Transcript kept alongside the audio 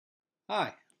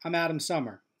Hi, I'm Adam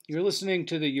Summer. You're listening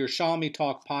to the Yerushalmi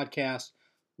Talk podcast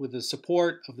with the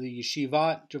support of the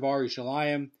Yeshivat Javar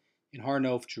Yerushalayim in Har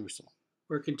Nof, Jerusalem.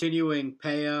 We're continuing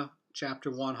Peah,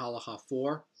 Chapter 1, Halacha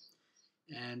 4,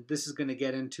 and this is going to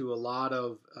get into a lot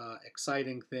of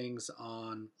exciting things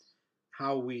on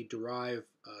how we derive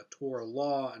Torah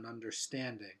law and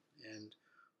understanding. And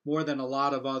more than a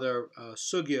lot of other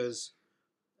sugyas,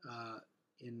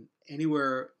 in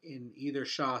anywhere in either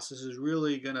Shas, this is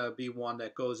really going to be one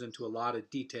that goes into a lot of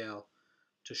detail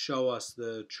to show us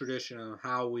the tradition of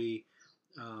how we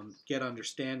get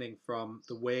understanding from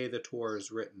the way the Torah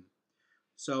is written.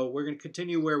 So we're going to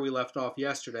continue where we left off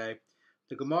yesterday.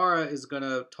 The Gemara is going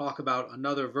to talk about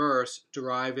another verse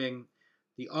deriving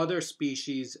the other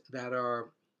species that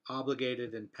are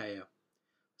obligated in Peah.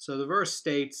 So the verse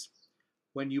states,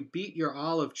 "When you beat your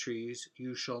olive trees,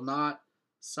 you shall not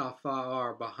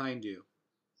safar behind you."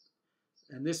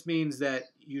 And this means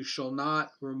that you shall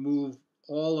not remove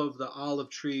all of the olive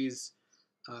tree's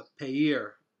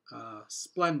peah,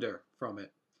 splendor from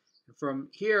it. And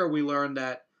from here we learn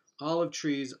that olive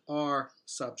trees are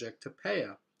subject to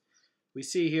Peah. We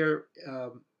see here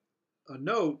a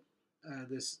note,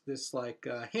 this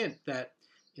hint that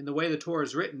in the way the Torah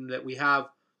is written, that we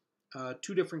have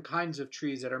two different kinds of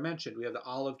trees that are mentioned. We have the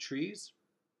olive trees,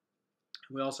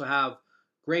 and we also have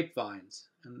grapevines.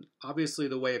 And obviously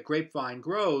the way a grapevine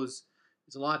grows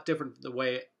is a lot different than the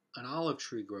way an olive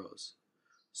tree grows.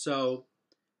 So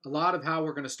a lot of how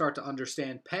we're going to start to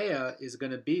understand Peah is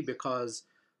going to be because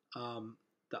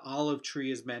the olive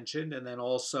tree is mentioned, and then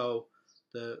also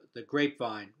the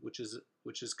grapevine, which is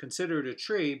considered a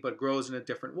tree but grows in a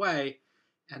different way,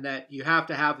 and that you have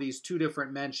to have these two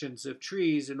different mentions of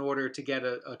trees in order to get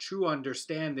a true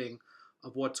understanding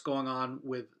of what's going on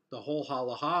with the whole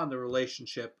halacha and the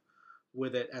relationship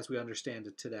with it as we understand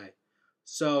it today.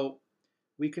 So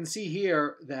we can see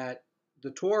here that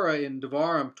the Torah in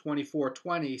Devarim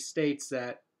 24:20 states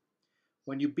that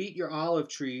when you beat your olive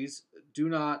trees, do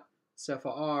not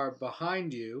sefa'ar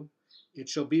behind you. It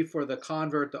shall be for the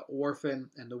convert, the orphan,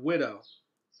 and the widow.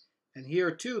 And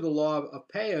here too, the law of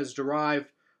Peah is derived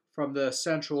from the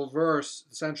central verse.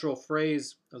 The central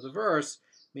phrase of the verse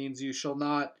means you shall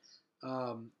not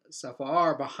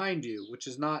safar behind you, which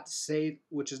is not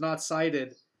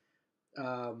cited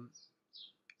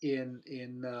in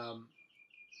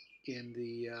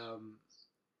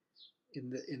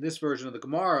this version of the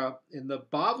Gemara. In the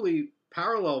Bavli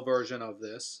parallel version of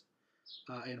this,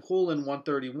 in Hulin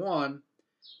 131,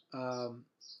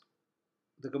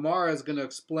 the Gemara is going to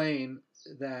explain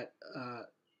that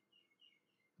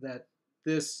that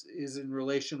this is in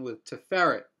relation with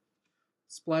Tiferet,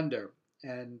 splendor,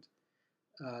 and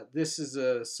this is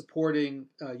a supporting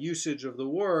usage of the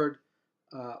word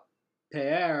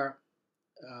Peah,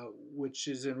 which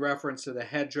is in reference to the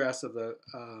headdress of the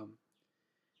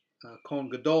Kohen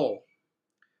Gadol.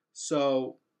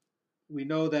 So we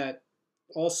know that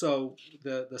also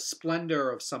the splendor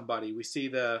of somebody. We see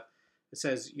it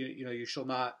says you shall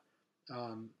not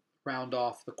round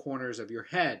off the corners of your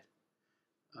head.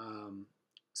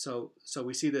 So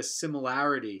we see this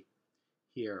similarity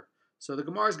here. So the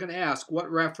Gemara is going to ask, what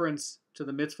reference to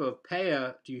the mitzvah of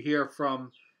Peah do you hear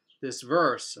from this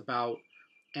verse about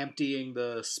emptying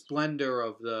the splendor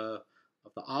of the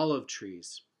olive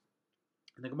trees?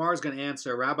 And the Gemara is going to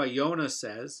answer, Rabbi Yonah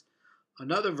says,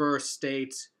 another verse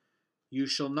states, you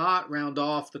shall not round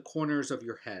off the corners of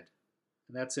your head.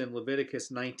 And that's in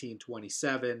Leviticus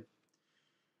 19:27.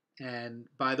 And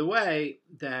by the way,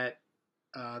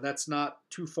 that's not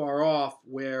too far off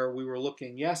where we were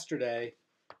looking yesterday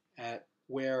at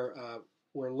where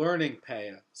we're learning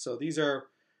Peah. So these are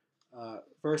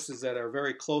verses that are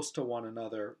very close to one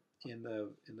another in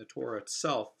the Torah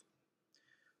itself.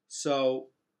 So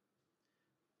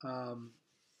the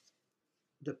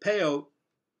Peah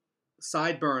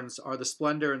sideburns are the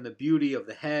splendor and the beauty of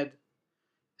the head,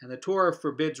 and the Torah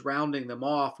forbids rounding them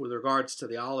off with regards to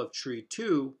the olive tree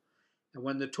too. And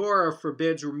when the Torah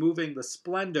forbids removing the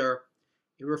splendor,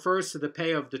 it refers to the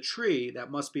Peah of the tree that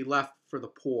must be left for the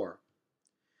poor.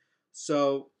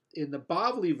 So in the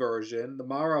Bavli version, the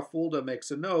Mara Fulda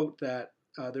makes a note that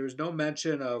there is no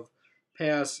mention of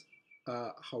Peah's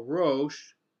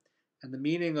harosh, and the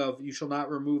meaning of you shall not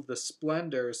remove the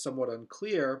splendor is somewhat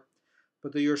unclear,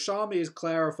 but the Yerushalmi is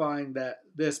clarifying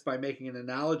this by making an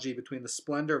analogy between the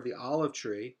splendor of the olive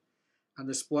tree and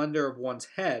the splendor of one's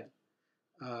head,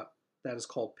 that is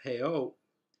called peot.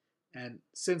 And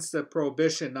since the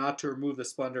prohibition not to remove the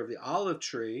splendor of the olive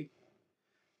tree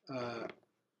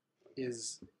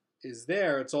is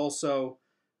there, it's also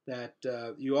that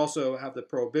you also have the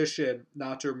prohibition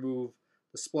not to remove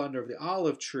the splendor of the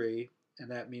olive tree and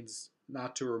that means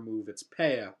not to remove its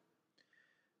Peah.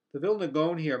 The Vilna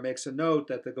Gaon here makes a note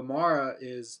that the Gemara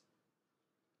is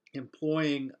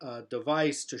employing a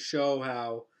device to show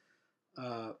how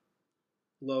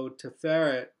lo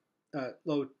teferet,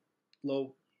 lo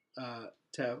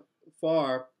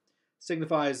tefar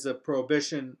signifies the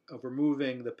prohibition of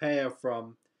removing the Peah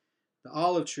from the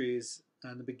olive trees.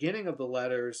 And the beginning of the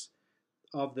letters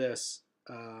of this,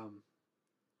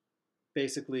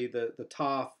 basically the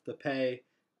Taf, the Pei,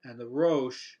 and the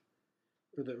Rosh,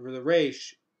 or the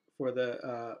Resh for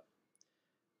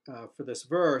this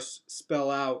verse spell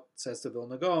out, says the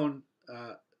Vilna Gaon,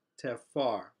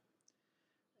 tefar.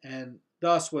 And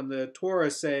thus, when the Torah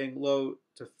is saying lo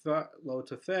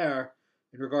tefer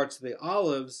in regards to the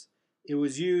olives, it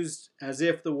was used as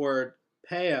if the word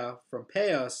peah from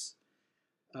peas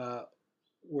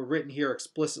were written here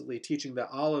explicitly, teaching that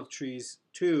olive trees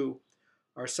too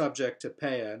are subject to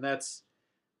peah, and that's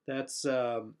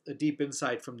a deep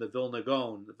insight from the Vilna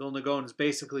Gaon. The Vilna Gaon is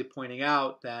basically pointing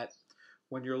out that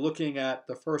when you're looking at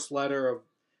the first letter of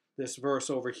this verse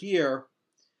over here,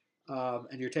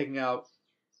 and you're taking out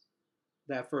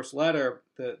that first letter,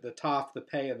 the Taf, the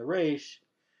Pei, and the Resh,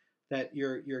 that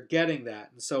you're getting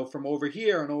that. And so from over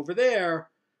here and over there,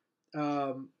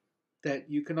 that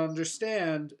you can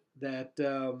understand that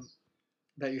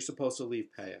that you're supposed to leave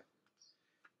Peah.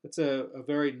 It's a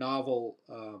very novel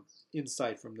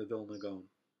insight from the Vilna Gaon.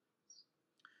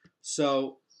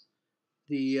 So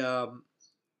the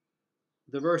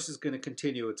verse is going to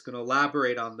continue. It's going to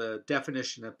elaborate on the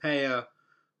definition of Peah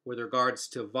with regards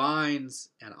to vines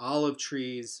and olive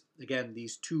trees. Again,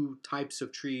 these two types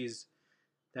of trees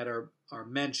that are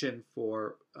mentioned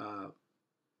for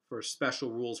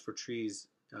special rules for trees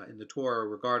in the Torah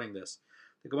regarding this.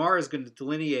 The Gemara is going to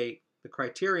delineate the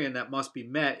criterion that must be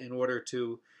met in order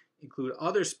to include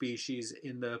other species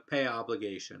in the Peah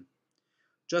obligation.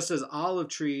 Just as olive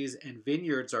trees and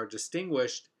vineyards are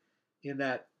distinguished in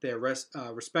that their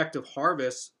respective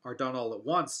harvests are done all at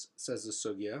once, says the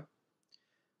Sugya.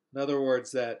 In other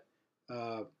words, that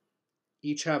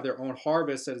each have their own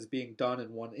harvest that is being done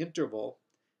in one interval.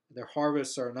 Their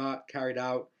harvests are not carried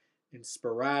out in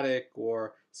sporadic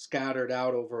or scattered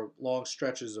out over long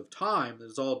stretches of time.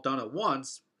 It's all done at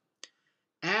once.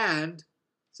 And,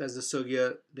 says the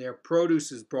Sugya, their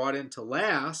produce is brought in to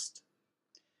last,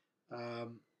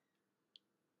 and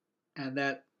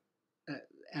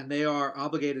they are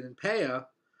obligated in Peah.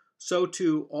 So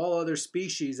too all other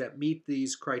species that meet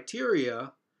these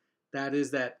criteria, that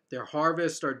is, that their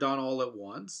harvests are done all at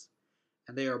once,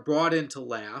 and they are brought in to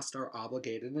last, are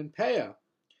obligated in Peah.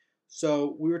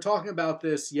 So we were talking about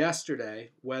this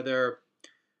yesterday, whether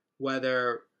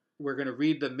we're going to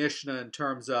read the Mishnah in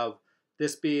terms of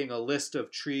this being a list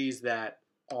of trees that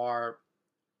are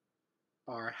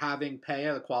having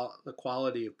Peah, the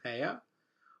quality of Peah,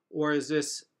 or is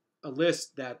this a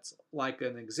list that's like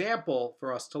an example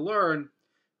for us to learn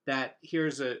that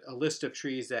here's a list of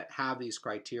trees that have these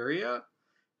criteria,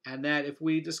 and that if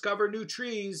we discover new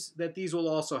trees, that these will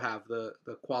also have the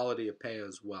quality of Peah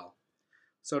as well.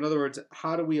 So in other words,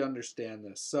 how do we understand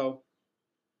this? So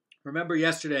remember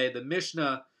yesterday, the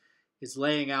Mishnah is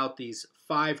laying out these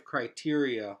 5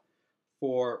 criteria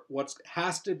for what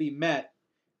has to be met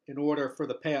in order for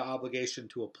the Peah obligation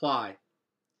to apply.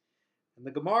 And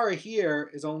the Gemara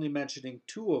here is only mentioning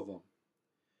 2 of them.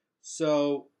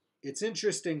 So it's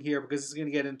interesting here because it's going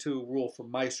to get into a rule for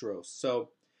maestros. So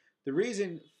the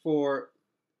reason for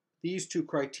these 2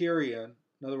 criteria,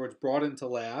 in other words, brought in to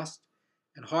last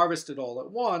and harvested all at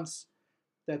once,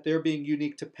 that they're being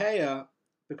unique to Peah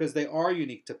because they are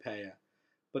unique to Peah.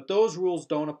 But those rules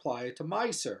don't apply to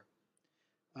Meiser.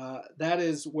 That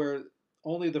is where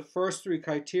only the first 3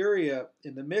 criteria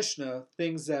in the Mishnah,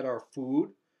 things that are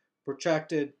food,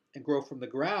 protected, and grow from the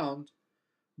ground,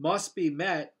 must be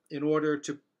met in order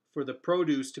for the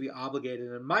produce to be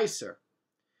obligated in Meiser.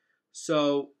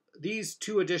 So these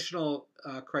 2 additional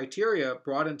criteria,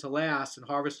 brought into last and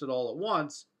harvested all at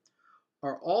once,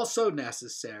 are also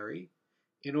necessary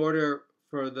in order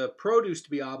for the produce to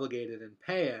be obligated in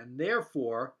Peah, and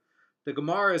therefore the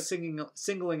Gemara is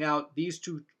singling out these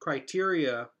 2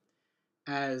 criteria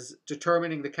as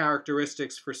determining the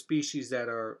characteristics for species that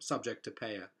are subject to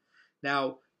Peah.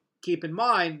 Now, keep in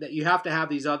mind that you have to have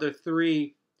these other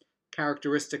 3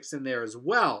 characteristics in there as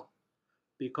well,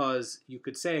 because you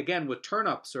could say again with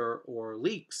turnips or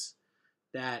leeks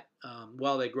that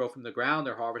they grow from the ground,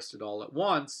 they're harvested all at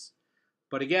once,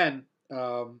 but again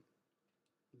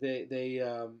they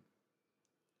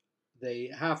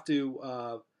have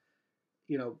to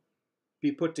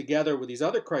be put together with these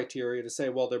other criteria to say,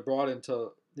 well, they're brought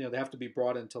into they have to be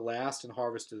brought into last and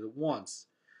harvested at once.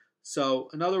 So,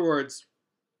 in other words,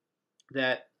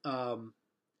 that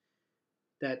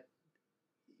that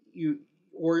you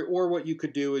or what you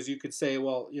could do is you could say,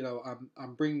 well,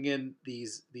 I'm bringing in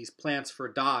these plants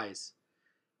for dyes,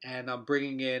 and I'm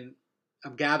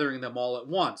gathering them all at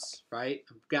once, right?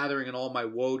 I'm gathering in all my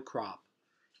woad crop,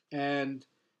 and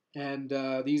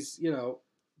these,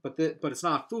 but it's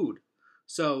not food,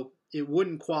 so it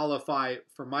wouldn't qualify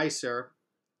for miser.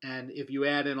 And if you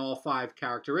add in all 5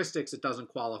 characteristics, it doesn't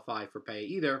qualify for pay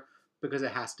either because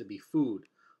it has to be food.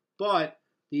 But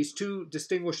these 2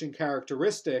 distinguishing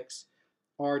characteristics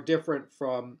are different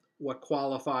from what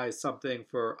qualifies something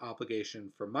for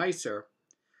obligation for miser.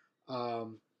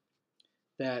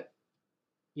 That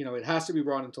it has to be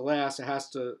brought into last. It has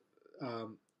to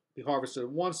be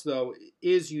harvested once, though,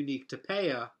 is unique to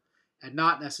Peah and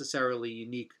not necessarily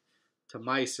unique to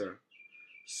miser.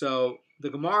 So the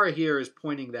Gemara here is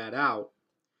pointing that out,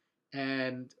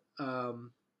 and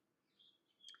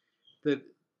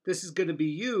this is going to be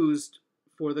used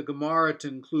for the Gemara to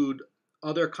include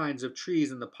other kinds of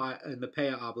trees in the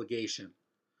Peah obligation.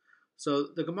 So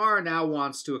the Gemara now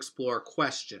wants to explore a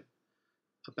question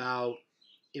about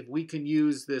if we can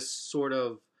use this sort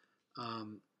of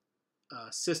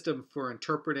system for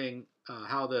interpreting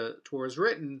how the Torah is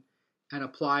written and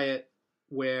apply it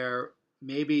where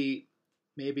maybe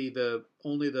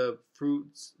only the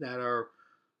fruits that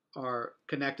are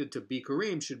connected to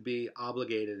bikurim should be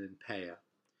obligated in Peah.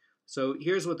 So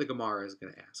here's what the Gemara is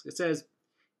going to ask. It says,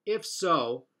 if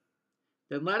so,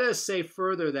 then let us say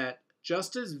further that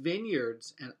just as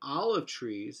vineyards and olive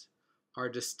trees are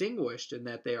distinguished in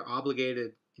that they are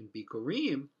obligated in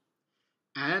bikurim,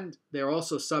 and they're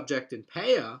also subject in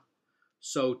Peah,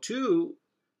 so too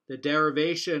the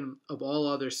derivation of all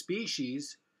other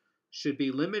species should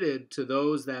be limited to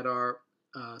those that are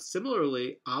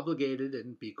similarly obligated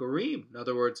in bikurim. In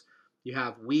other words, you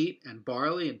have wheat and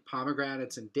barley and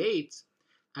pomegranates and dates,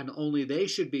 and only they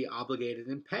should be obligated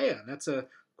in Peah. And that's a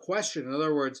question. In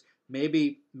other words,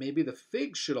 maybe the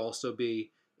figs should also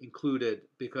be included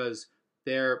because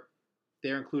they're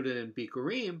included in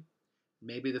bikurim.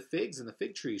 Maybe the figs and the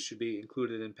fig trees should be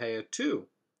included in Peah too.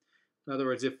 In other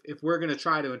words, if we're going to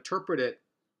try to interpret it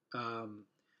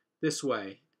this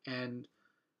way, and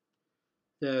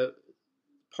the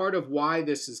part of why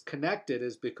this is connected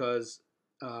is because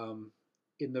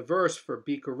in the verse for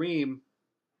bikurim,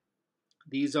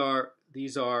 these are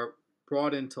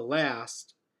brought into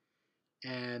last,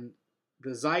 and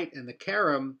the zait and the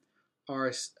karam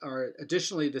are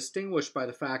additionally distinguished by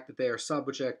the fact that they are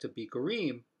subject to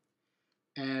bikurim,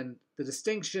 and the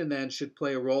distinction then should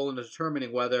play a role in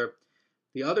determining whether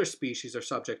the other species are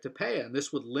subject to Peah, and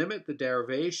this would limit the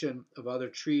derivation of other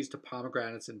trees to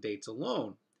pomegranates and dates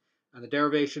alone, and the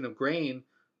derivation of grain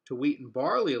to wheat and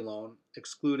barley alone,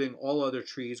 excluding all other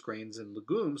trees, grains, and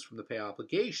legumes from the Peah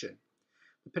obligation.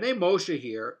 The Pnei Moshe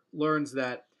here learns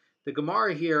that the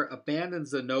Gemara here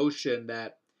abandons the notion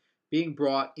that being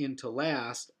brought into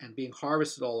last and being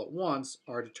harvested all at once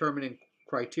are determining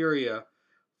criteria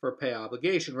for Peah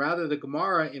obligation. Rather, the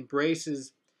Gemara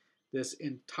embraces this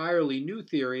entirely new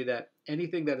theory that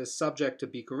anything that is subject to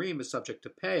bikurim is subject to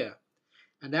Peah,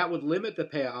 and that would limit the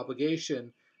Peah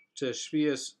obligation to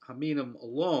shvius haminim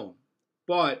alone.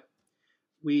 But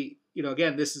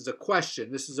again, this is a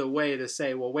question. This is a way to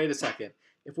say, well, wait a second.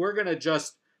 If we're going to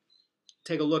just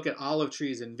take a look at olive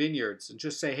trees and vineyards and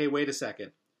just say, hey, wait a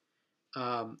second,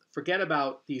 forget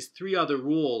about these 3 other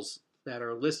rules that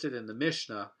are listed in the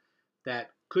Mishnah that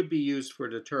could be used for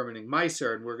determining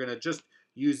miser, and we're going to just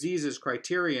use these as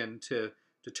criterion to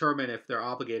determine if they're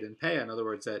obligated in Peah. In other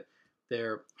words, that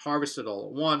they're harvested all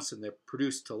at once and they're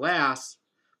produced to last.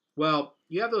 Well,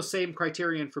 you have those same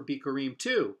criterion for bikurim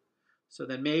too. So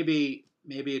then maybe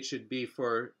it should be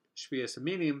for shvius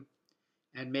haminim,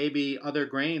 and maybe other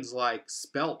grains like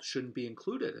spelt shouldn't be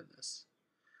included in this.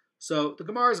 So the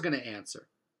Gemara is going to answer.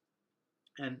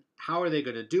 And how are they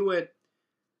going to do it?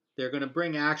 They're going to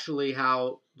bring actually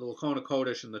how the Lachon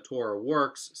HaKodesh and the Torah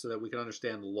works so that we can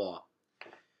understand the law.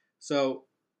 So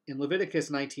in Leviticus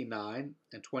 19:9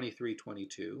 and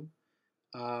 23:22,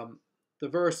 the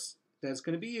verse that's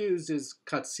going to be used is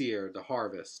katsir, the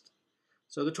harvest.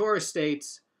 So the Torah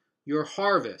states, your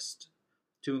harvest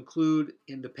to include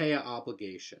in the Peah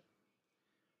obligation.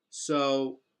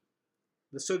 So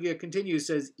the Sugya continues,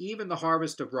 says, even the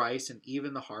harvest of rice and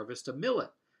even the harvest of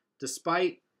millet,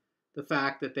 despite the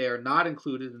fact that they are not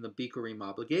included in the bikurim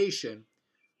obligation,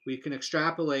 we can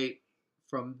extrapolate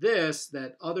from this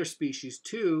that other species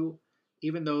too,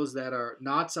 even those that are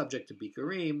not subject to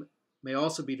bikurim, may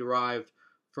also be derived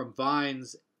from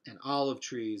vines and olive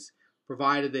trees,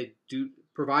 provided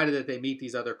that they meet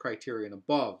these other criterion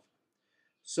above.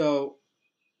 So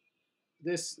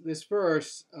this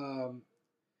verse,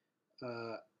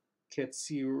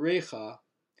 Ketzirecha,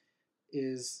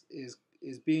 is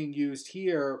being used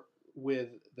here with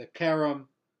the karam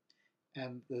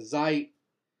and the zait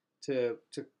to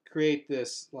create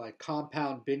this like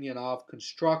compound binyan of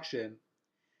construction,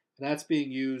 and that's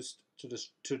being used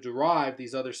to derive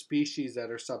these other species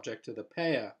that are subject to the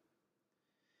peah.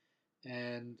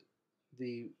 And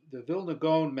the Vilna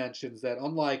Gaon mentions that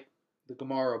unlike the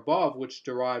Gemara above, which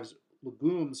derives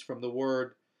legumes from the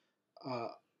word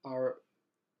our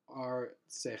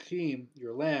sechim,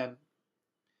 your land,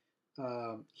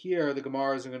 here the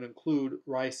Gemaras are going to include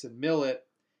rice and millet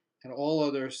and all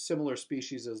other similar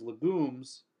species as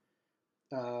legumes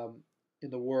in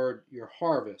the word your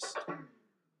harvest.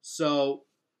 So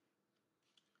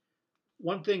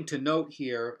one thing to note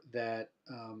here that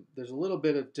there's a little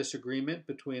bit of disagreement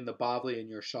between the Bavli and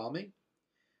Yerushalmi.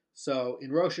 So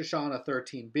in Rosh Hashanah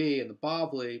 13b in the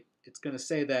Bavli, it's going to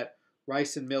say that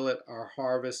rice and millet are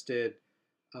harvested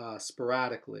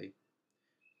sporadically.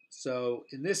 So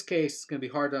in this case, it's going to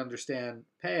be hard to understand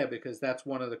Peah because that's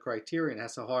one of the criteria. It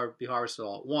has to be harvested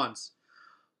all at once.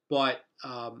 But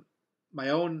my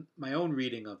own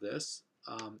reading of this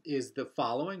is the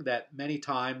following: that many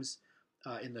times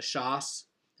in the Shas,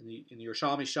 in the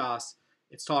Yerushalmi Shas,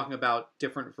 it's talking about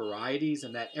different varieties,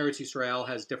 and that Eretz Yisrael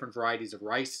has different varieties of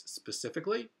rice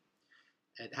specifically.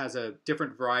 It has a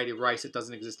different variety of rice that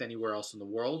doesn't exist anywhere else in the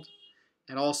world.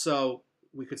 And also,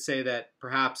 we could say that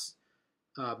perhaps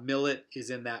millet is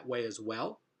in that way as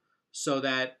well, so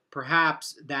that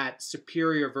perhaps that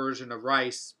superior version of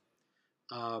rice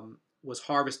was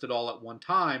harvested all at one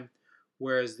time,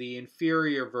 whereas the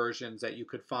inferior versions that you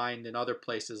could find in other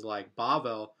places like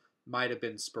Bavel might have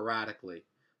been sporadically.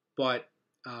 But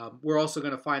we're also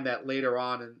going to find that later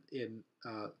on in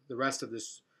the rest of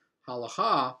this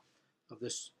halacha, of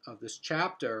this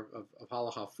chapter of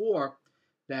halacha 4,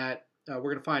 that we're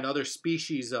going to find other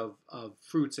species of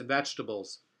fruits and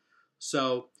vegetables.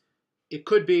 So it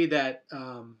could be that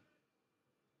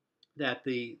that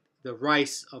the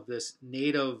rice of this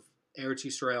native Eretz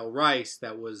Yisrael rice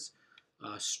that was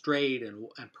straight and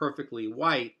perfectly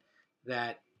white,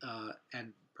 that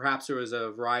and perhaps there was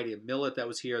a variety of millet that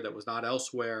was here that was not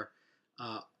elsewhere,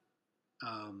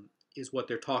 is what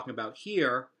they're talking about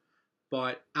here.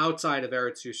 But outside of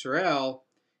Eretz Yisrael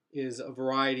is a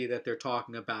variety that they're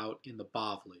talking about in the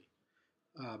Bavli.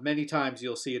 Many times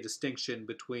you'll see a distinction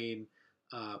between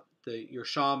the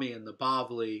Yerushalmi and the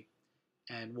Bavli,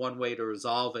 and one way to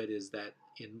resolve it is that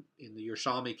in the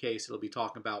Yerushalmi case, it'll be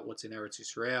talking about what's in Eretz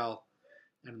Yisrael,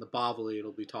 and in the Bavli,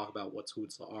 it'll be talking about what's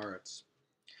Hutz La'aretz.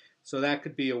 So that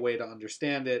could be a way to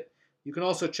understand it. You can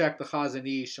also check the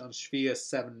Chazon Ish on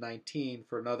Shvias 7:19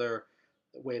 for another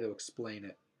way to explain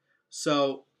it.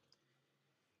 So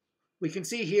we can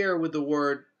see here with the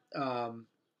word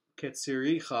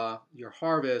Ketziricha, your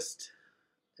harvest,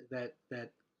 that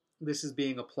this is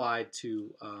being applied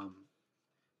to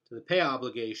the pay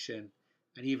obligation,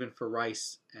 and even for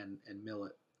rice and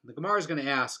millet. The Gemara is going to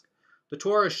ask, the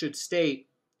Torah should state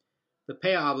the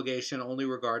pay obligation only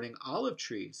regarding olive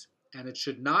trees, and it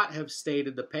should not have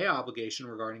stated the pay obligation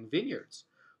regarding vineyards.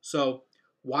 So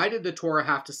why did the Torah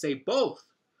have to say both?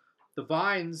 The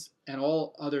vines and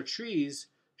all other trees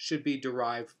should be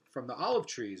derived from the olive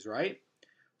trees, right?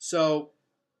 So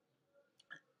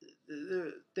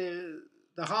the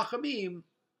Chachamim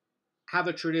have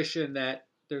a tradition that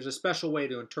there's a special way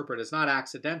to interpret it. It's not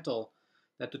accidental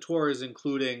that the Torah is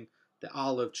including the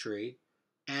olive tree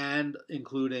and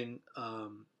including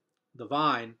the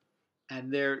vine,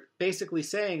 and they're basically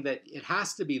saying that it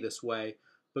has to be this way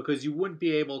because you wouldn't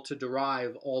be able to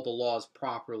derive all the laws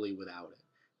properly without it.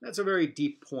 That's a very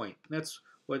deep point. That's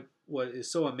what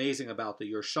is so amazing about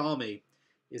the Yerushalmi,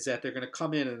 is that they're going to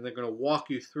come in and they're going to walk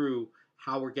you through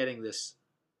how we're getting this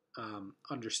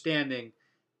understanding,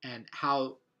 and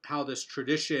how this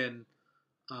tradition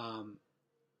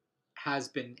has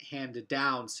been handed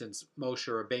down since Moshe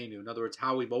Rabbeinu. In other words,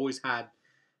 how we've always had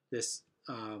this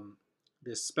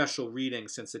this special reading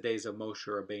since the days of Moshe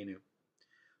Rabbeinu.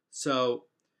 So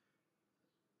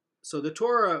the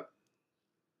Torah,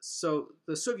 so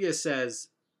the Sugya says,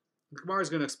 the Gemara is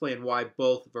going to explain why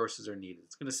both verses are needed.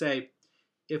 It's going to say,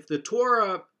 if the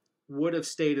Torah would have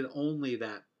stated only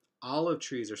that olive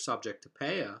trees are subject to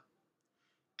Peah,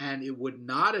 and it would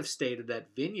not have stated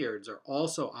that vineyards are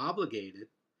also obligated,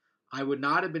 I would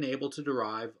not have been able to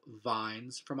derive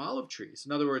vines from olive trees.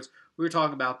 In other words, we were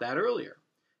talking about that earlier,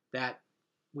 that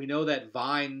we know that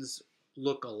vines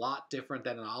look a lot different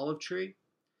than an olive tree,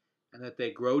 and that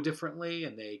they grow differently,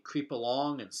 and they creep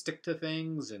along and stick to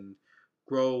things and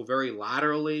grow very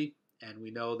laterally, and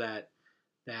we know that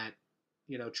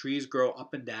trees grow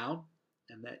up and down,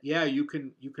 and that you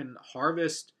can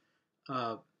harvest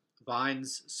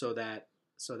vines so that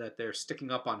they're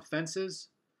sticking up on fences,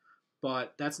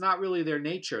 but that's not really their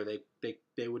nature.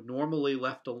 They would normally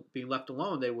be left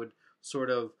alone. They would sort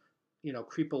of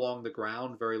creep along the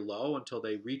ground very low until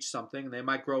they reach something, and they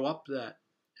might grow up that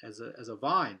as a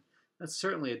vine. That's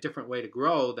certainly a different way to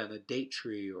grow than a date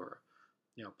tree or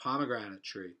pomegranate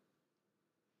tree.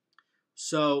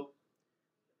 So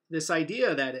this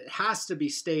idea that it has to be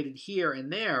stated here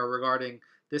and there regarding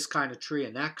this kind of tree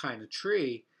and that kind of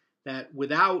tree, that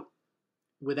without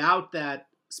that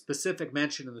specific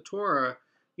mention in the Torah,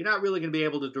 you're not really going to be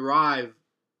able to derive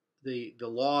the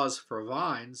laws for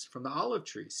vines from the olive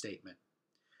tree statement.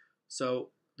 So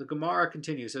the Gemara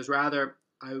continues, says, rather,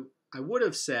 I would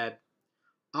have said,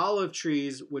 olive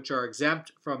trees which are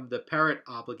exempt from the peret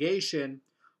obligation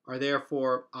are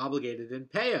therefore obligated in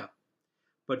Peah,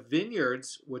 but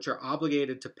vineyards which are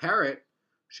obligated to peret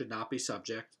should not be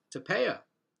subject to Peah.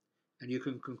 And you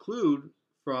can conclude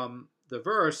from the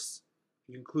verse,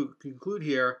 you can conclude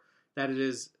here that it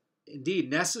is indeed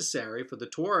necessary for the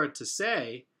Torah to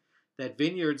say that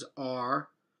vineyards are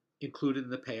included in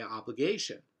the Peah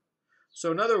obligation.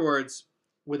 So in other words,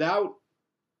 without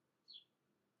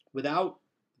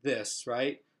this,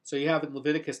 right? So you have in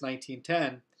Leviticus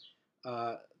 19:10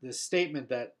 this statement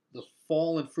that the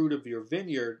fallen fruit of your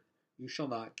vineyard you shall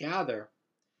not gather,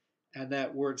 and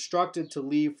that we're instructed to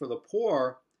leave for the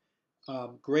poor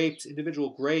grapes, individual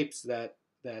grapes that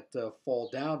fall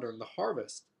down during the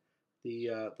harvest,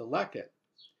 the leket.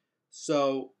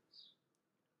 So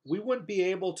we wouldn't be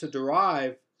able to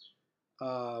derive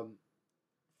from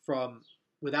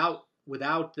without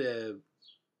the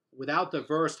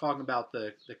verse talking about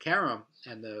the carom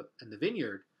and the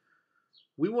vineyard,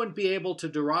 we wouldn't be able to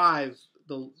derive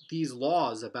these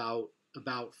laws about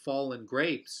fallen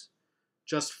grapes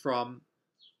just from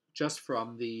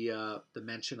the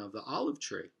mention of the olive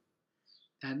tree.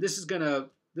 And this is gonna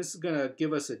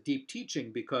give us a deep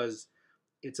teaching, because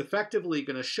it's effectively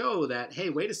going to show that,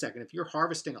 hey, wait a second, if you're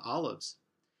harvesting olives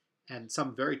and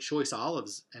some very choice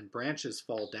olives and branches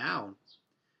fall down,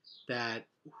 that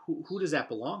who does that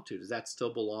belong to? Does that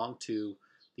still belong to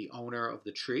the owner of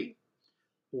the tree?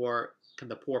 Or can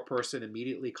the poor person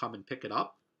immediately come and pick it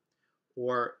up?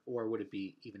 Or would it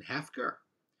be even hefker?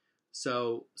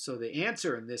 So the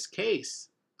answer in this case,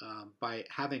 by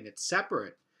having it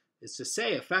separate, is to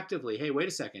say effectively, hey, wait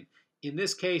a second, in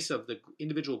this case of the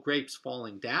individual grapes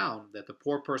falling down that the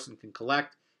poor person can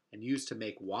collect and use to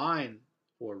make wine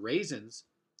or raisins,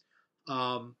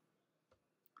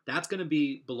 that's going to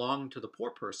be belonging to the poor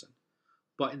person.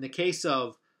 But in the case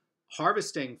of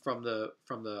harvesting from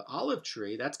the olive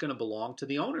tree, that's going to belong to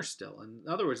the owner still. In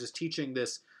other words, it's teaching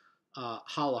this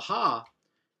halacha,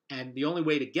 and the only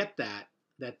way to get that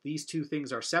these two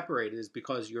things are separated is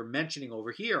because you're mentioning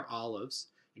over here olives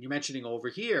and you're mentioning over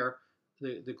here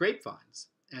the grapevines,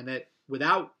 and that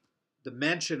without the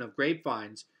mention of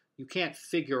grapevines, you can't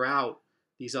figure out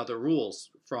these other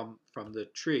rules from the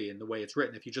tree and the way it's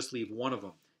written if you just leave one of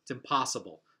them. It's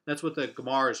impossible. That's what the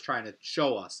Gemara is trying to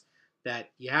show us, that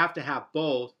you have to have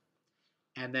both.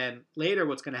 And then later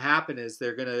what's going to happen is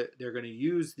they're going to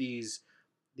use these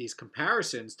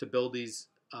comparisons to build these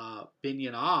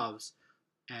binyan avs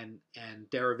and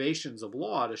derivations of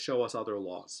law to show us other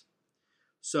laws.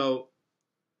 So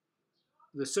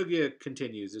the sugya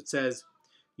continues. It says,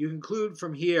 you conclude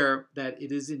from here that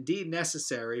it is indeed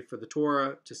necessary for the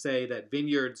Torah to say that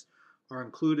vineyards are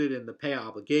included in the Peah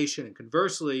obligation, and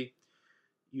conversely,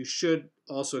 you should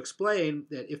also explain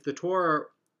that if the Torah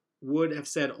would have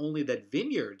said only that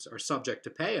vineyards are subject to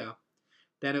Peah,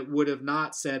 then it would have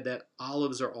not said that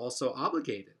olives are also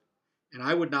obligated, and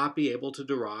I would not be able to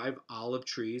derive olive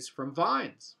trees from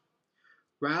vines.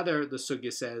 Rather, the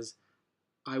sugya says,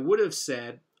 I would have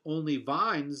said only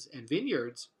vines and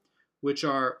vineyards, which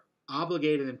are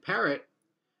obligated in peret,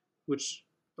 which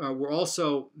were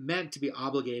also meant to be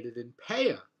obligated in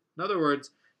Peah. In other words,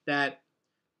 that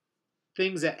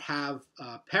things that have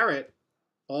peret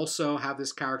also have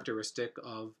this characteristic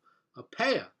of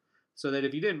Peah, so that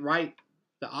if you didn't write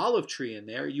the olive tree in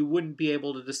there, you wouldn't be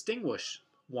able to distinguish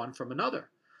one from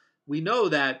another. We know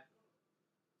that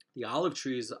the olive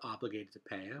tree is obligated to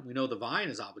Peah. We know the vine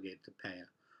is obligated to Peah,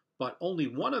 but only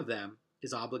one of them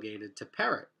is obligated to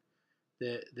peret.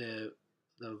 The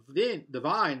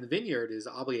vine, the vineyard, is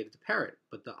obligated to peret,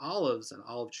 but the olives and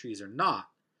olive trees are not.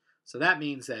 So that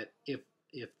means that if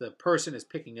the person is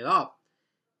picking it up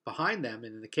behind them,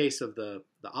 and in the case of the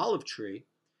olive tree,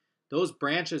 those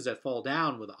branches that fall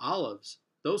down with the olives,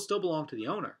 those still belong to the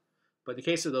owner. But in the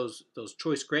case of those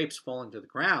choice grapes falling to the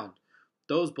ground,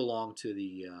 those belong to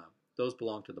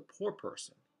the poor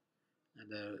person, and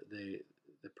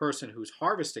the person who's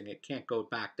harvesting it can't go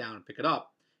back down and pick it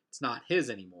up. It's not his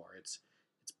anymore. It's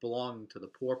belonging to the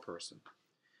poor person.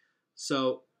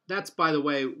 So that's, by the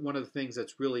way, one of the things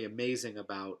that's really amazing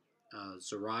about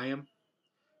Zerayim.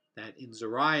 That in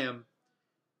Zerayim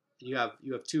you have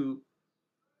two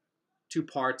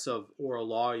parts of oral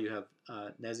law. You have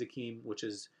Nezikim, which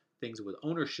is things with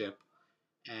ownership,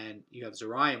 and you have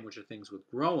Zerayim, which are things with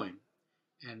growing.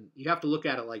 And you have to look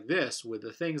at it like this: with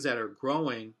the things that are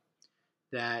growing,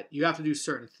 that you have to do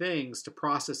certain things to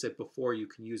process it before you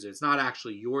can use it. It's not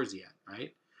actually yours yet,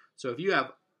 right? So if you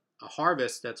have a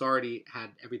harvest that's already had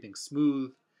everything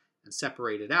smooth and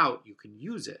separated out, you can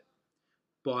use it.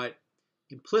 But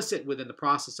implicit within the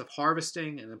process of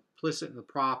harvesting and implicit in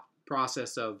the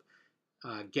process of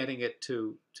getting it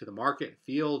to the market and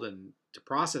field and to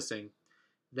processing,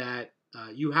 that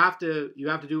you have to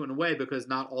do it in a way, because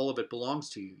not all of it belongs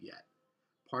to you yet.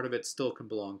 Part of it still can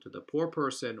belong to the poor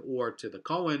person or to the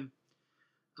Kohen,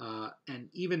 and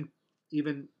even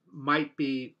might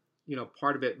be,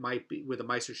 part of it might be with a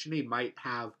Meiser Sheni, might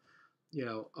have,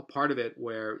 a part of it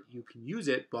where you can use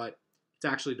it, but it's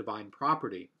actually divine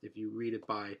property. If you read it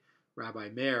by Rabbi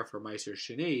Meir for Meiser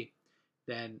Sheni,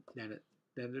 then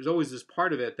there's always this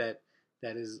part of it that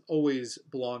is always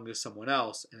belonging to someone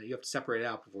else, and you have to separate it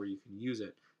out before you can use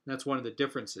it. And that's one of the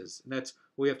differences, and that's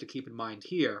what we have to keep in mind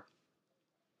here.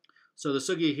 So the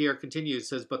sugya here continues,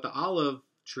 says, but the olive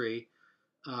tree,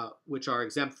 which are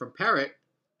exempt from peret,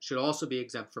 should also be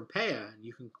exempt from peah. And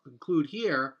you can conclude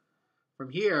from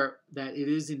here that it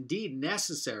is indeed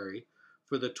necessary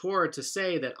for the Torah to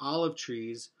say that olive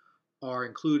trees are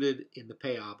included in the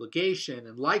peah obligation,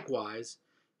 and likewise,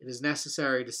 it is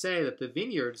necessary to say that the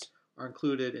vineyards are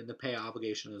included in the peah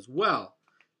obligation as well.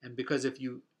 And because if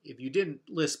you didn't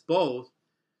list both,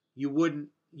 you wouldn't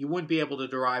be able to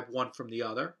derive one from the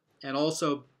other. And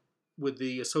also, with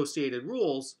the associated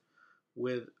rules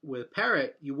with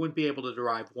peret, you wouldn't be able to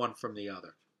derive one from the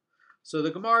other. So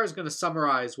the Gemara is going to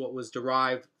summarize what was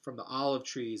derived from the olive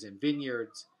trees and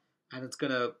vineyards, and it's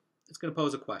going to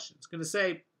pose a question. It's going to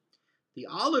say the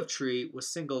olive tree was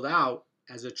singled out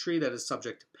as a tree that is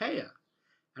subject to peah,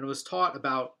 and it was taught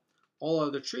about all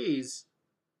other trees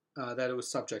that it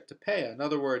was subject to peah. In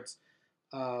other words,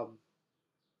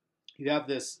 you have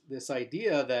this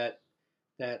idea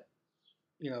that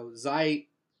zayit,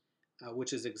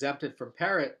 which is exempted from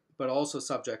peret, but also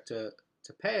subject to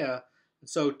peah, and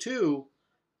so too,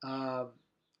 the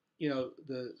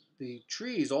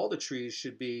trees, all the trees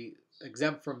should be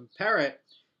exempt from peret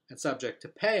and subject to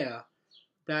peah.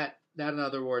 That in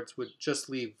other words would just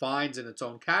leave vines in its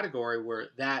own category, where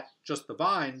just the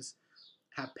vines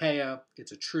have peah.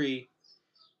 It's a tree,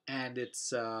 and it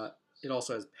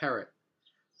also has peret.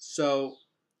 So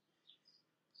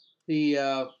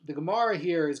the Gemara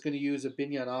here is going to use a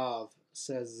binyan av,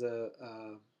 says the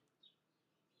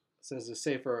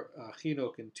Sefer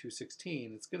Chinuch in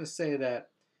 2:16. It's going to say that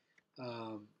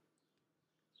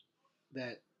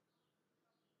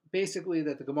basically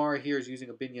that the Gemara here is using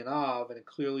a binyan av, and it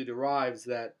clearly derives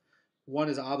that one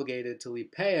is obligated to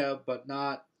leave peah, but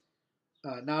not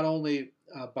only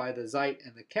by the zayit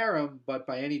and the karam, but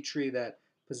by any tree that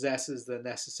possesses the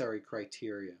necessary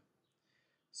criteria.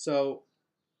 So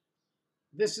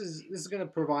this is going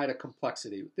to provide a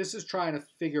complexity. This is trying to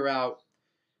figure out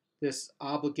this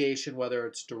obligation, whether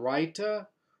it's d'oraita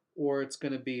or it's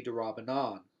going to be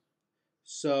d'Rabbanan.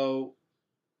 So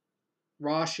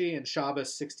Rashi in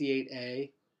Shabbos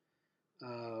 68a,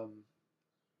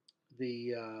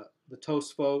 the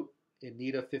Tosfot in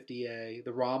Nida 50a,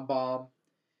 the Rambam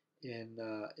in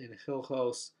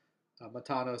Hilchos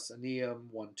Matanos Aniyim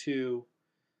 1:2,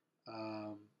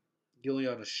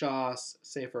 Gilion Shas,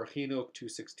 Sefer Chinuch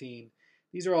 2:16.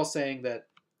 These are all saying that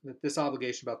this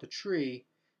obligation about the tree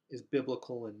is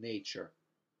biblical in nature.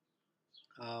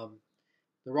 The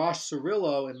Rosh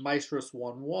Cirillo in Maestros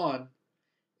 1:1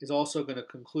 is also going to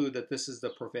conclude that this is the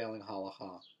prevailing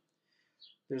halacha.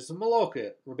 There's a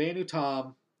maloket. Rabbeinu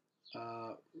Tam,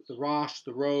 the Rosh,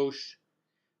 the Rosh,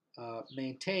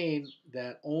 maintain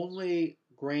that only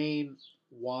grain,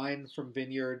 wine from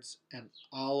vineyards, and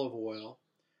olive oil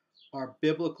are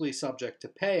biblically subject to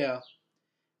peah,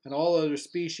 and all other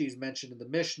species mentioned in the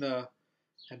Mishnah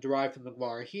and derived from the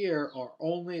Gemara here are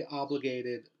only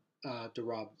obligated by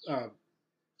the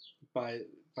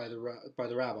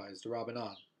rabbis, the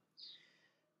Rabbanan.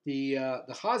 The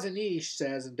Chazon Ish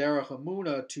says in Derech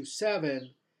Emunah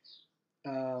 2:7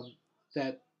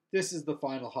 that this is the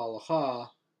final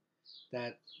halacha,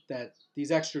 that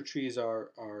these extra trees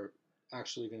are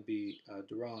actually going to be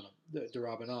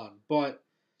Durabanan. But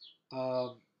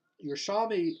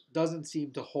Yerushalmi doesn't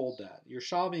seem to hold that.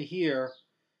 Yerushalmi here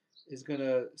is going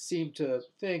to seem to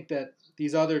think that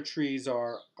these other trees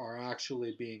are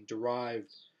actually being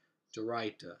derived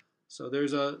Doraita. So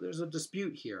there's a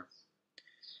dispute here.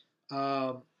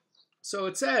 So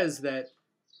it says that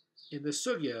in the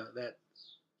sugya that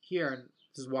here, and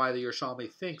this is why the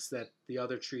Yerushalmi thinks that the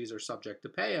other trees are subject to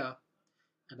Peah,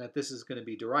 and that this is going to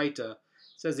be Doraita. It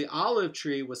says the olive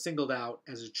tree was singled out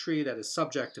as a tree that is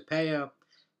subject to Peah,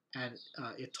 and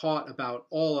it taught about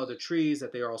all other trees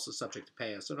that they are also subject to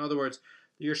Peah. So in other words,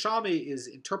 the Yerushalmi is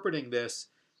interpreting this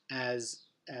as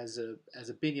a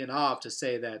binyan av to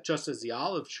say that just as the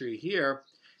olive tree here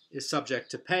is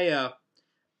subject to Peah,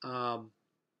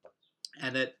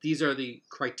 and that these are the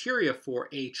criteria for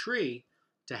a tree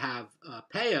to have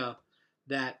Peah,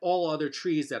 that all other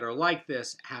trees that are like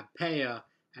this have Peah,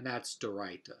 and that's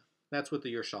Doraita. That's what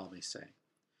the Yerushalmi is saying.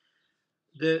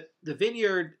 The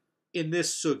vineyard in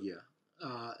this sugya,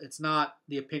 it's not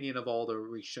the opinion of all the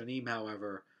Rishonim,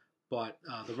 however, but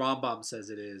the Rambam says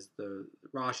it is, the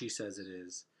Rashi says it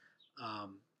is.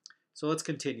 So let's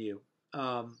continue.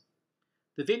 The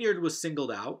vineyard was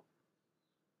singled out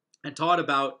and taught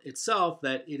about itself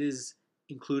that it is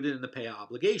included in the Peah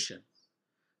obligation.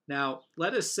 Now,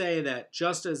 let us say that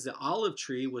just as the olive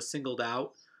tree was singled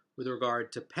out with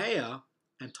regard to Peah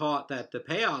and taught that the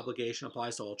Peah obligation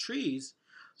applies to all trees,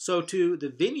 so too the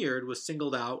vineyard was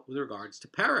singled out with regards to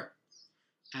Peret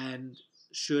and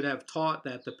should have taught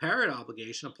that the Peret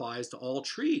obligation applies to all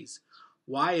trees.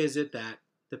 Why is it that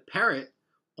the Peret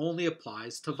only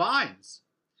applies to vines?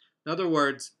 In other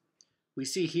words, we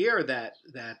see here that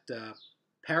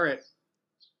Peret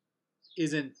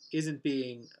isn't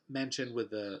being mentioned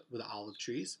with the olive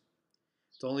trees.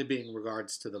 It's only being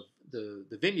regards to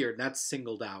the vineyard, and that's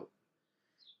singled out.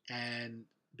 And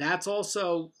that's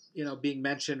also being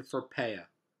mentioned for Peah.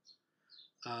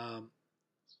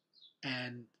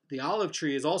 And the olive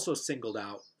tree is also singled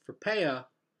out for Peah,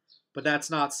 but that's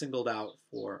not singled out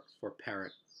for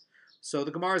Peret. So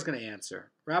the Gemara is going to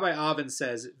answer. Rabbi Avin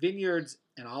says vineyards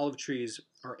and olive trees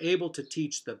are able to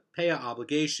teach the Peah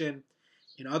obligation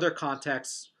in other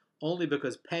contexts only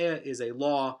because Peah is a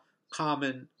law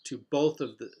common to both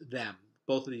of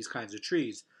these kinds of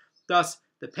trees. Thus,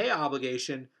 the Peah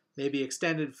obligation may be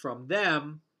extended from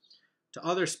them to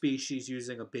other species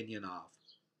using a binyan av.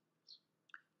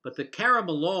 But the Karam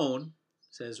alone,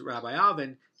 says Rabbi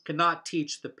Avin, cannot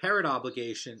teach the Peret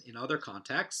obligation in other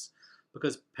contexts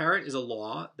because Peret is a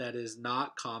law that is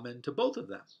not common to both of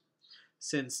them.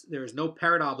 Since there is no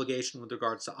Peret obligation with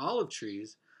regards to olive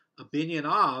trees, a binyan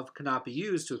av cannot be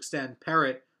used to extend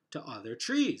Peret to other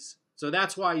trees. So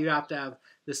that's why you have to have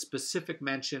this specific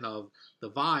mention of the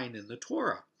vine in the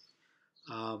Torah.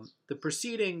 The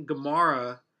preceding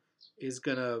Gemara is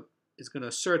going to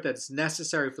assert that it's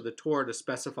necessary for the Torah to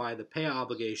specify the Peah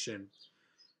obligation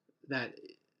that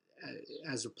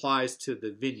as applies to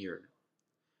the vineyard,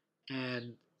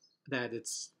 and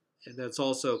that's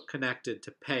also connected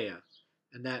to Peah,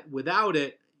 and that without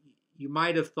it, you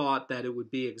might have thought that it would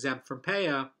be exempt from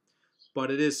Peah, but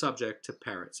it is subject to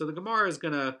Peret. So the Gemara is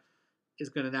going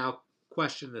to now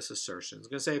question this assertion. It's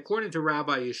going to say, according to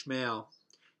Rabbi Yishmael,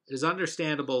 it is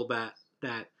understandable that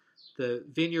the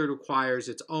vineyard requires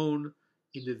its own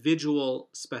individual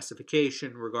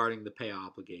specification regarding the Peah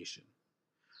obligation.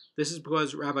 This is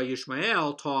because Rabbi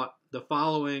Yishmael taught the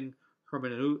following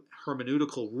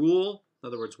hermeneutical rule, in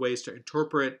other words, ways to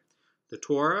interpret the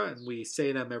Torah, and we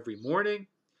say them every morning.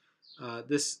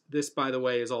 This, by the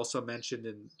way, is also mentioned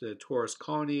in the Torah's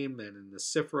Kohanim and in the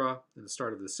Sifra, in the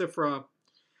start of the Sifra.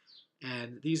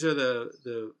 And these are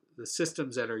the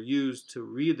systems that are used to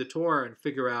read the Torah and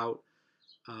figure out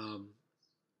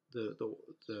the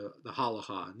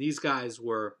Halacha. And these guys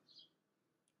were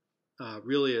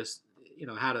really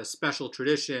had a special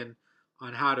tradition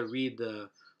on how to read the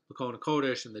Lakon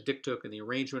Kodesh and the Diktuk and the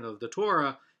arrangement of the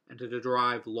Torah and to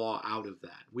derive law out of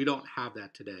that. We don't have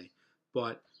that today,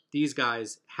 but these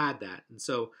guys had that. And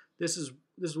so this is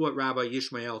what Rabbi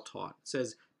Yishmael taught. It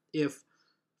says if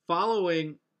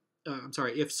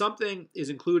something is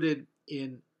included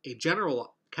in a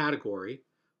general category,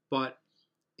 but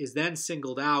is then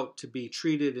singled out to be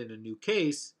treated in a new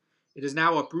case, it is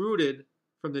now uprooted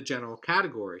from the general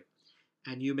category,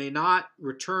 and you may not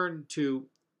return to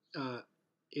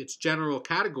its general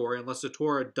category unless the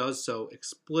Torah does so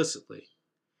explicitly.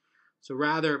 So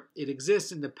rather, it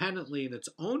exists independently in its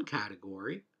own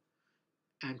category,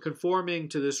 and conforming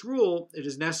to this rule, it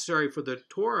is necessary for the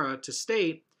Torah to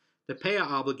state the Peah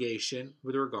obligation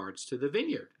with regards to the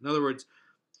vineyard. In other words,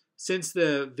 Since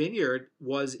the vineyard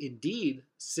was indeed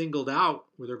singled out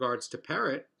with regards to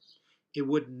Peret, it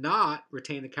would not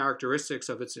retain the characteristics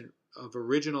of its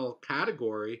original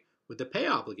category with the pay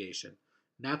obligation.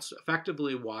 And that's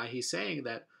effectively why he's saying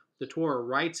that the Torah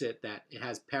writes it that it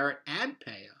has Peret and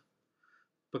Peah.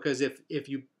 Because if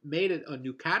you made it a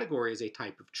new category as a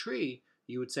type of tree,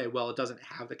 you would say, well, it doesn't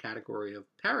have the category of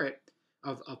Peret,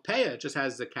 of Peah, it just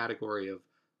has the category of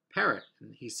Peret.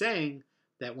 And he's saying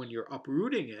that when you're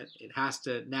uprooting it, it has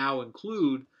to now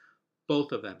include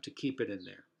both of them to keep it in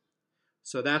there.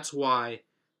 So that's why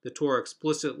the Torah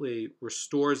explicitly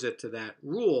restores it to that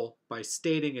rule by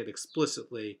stating it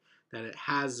explicitly that it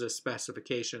has a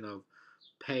specification of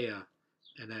Peah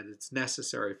and that it's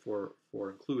necessary for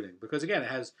including. Because again, it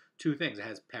has two things. It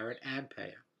has Peret and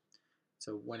Peah.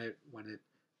 So when it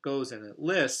goes and it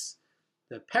lists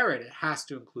the Peret, it has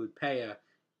to include Peah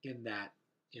in that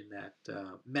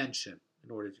mention in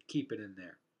order to keep it in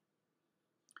there.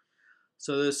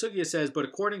 So the Sugya says, but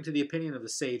according to the opinion of the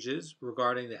sages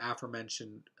regarding the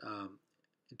aforementioned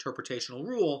interpretational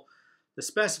rule, the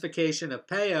specification of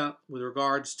Peah with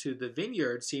regards to the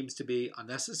vineyard seems to be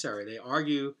unnecessary. They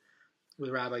argue with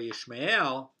Rabbi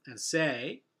Yishmael and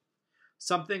say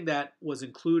something that was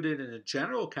included in a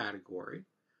general category,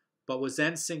 but was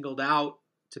then singled out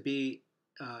to be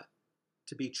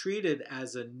treated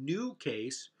as a new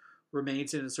case,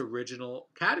 remains in its original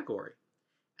category,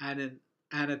 and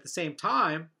at the same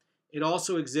time, it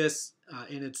also exists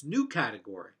in its new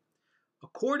category.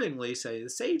 Accordingly, say the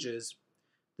sages,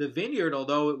 the vineyard,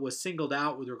 although it was singled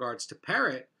out with regards to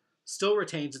Peret, still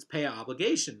retains its Peah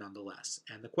obligation nonetheless.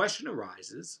 And the question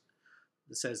arises,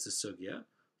 says the Sugya,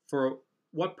 for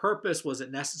what purpose was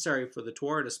it necessary for the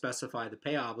Torah to specify the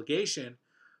Peah obligation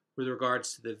with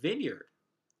regards to the vineyard?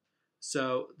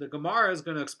 So the Gemara is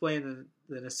going to explain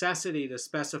the necessity to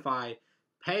specify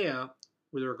Peah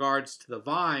with regards to the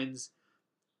vines,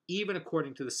 even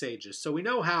according to the sages. So we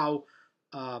know how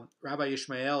Rabbi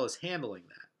Yishmael is handling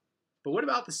that. But what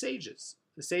about the sages?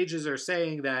 The sages are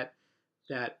saying that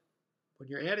when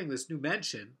you're adding this new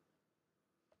mention,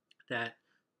 that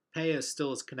Peah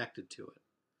still is connected to it.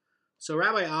 So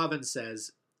Rabbi Avin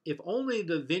says, if only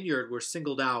the vineyard were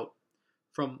singled out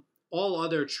from all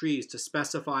other trees to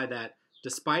specify that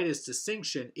despite its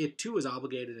distinction, it too is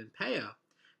obligated in Peah,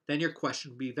 then your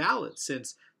question would be valid,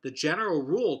 since the general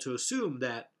rule to assume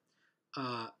that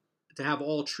to have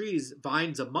all trees,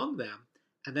 vines among them,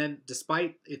 and then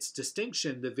despite its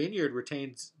distinction, the vineyard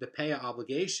retains the Peah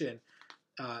obligation,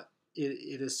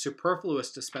 it is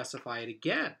superfluous to specify it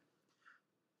again.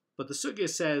 But the Sugya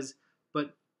says,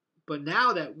 but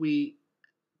now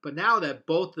that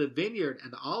both the vineyard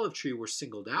and the olive tree were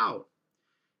singled out,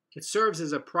 it serves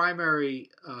as a primary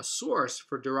source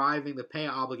for deriving the Peah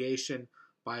obligation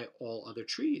by all other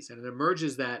trees. And it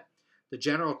emerges that the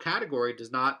general category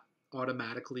does not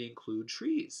automatically include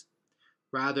trees.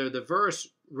 Rather, the verse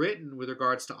written with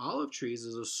regards to olive trees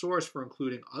is a source for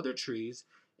including other trees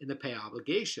in the Peah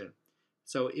obligation.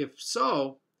 So if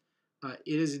so,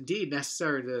 it is indeed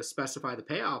necessary to specify the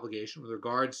Peah obligation with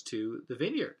regards to the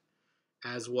vineyard,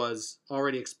 as was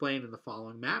already explained in the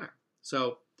following manner.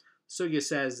 So Sugya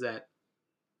says that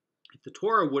if the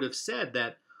Torah would have said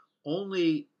that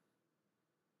only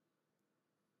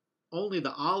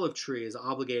the olive tree is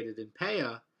obligated in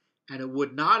Peah, and it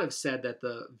would not have said that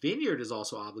the vineyard is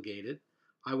also obligated,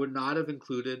 I would not have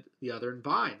included the other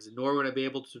vines, nor would I be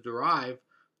able to derive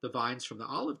the vines from the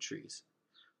olive trees.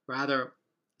 Rather,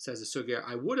 says the Sugya,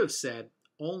 I would have said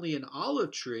only an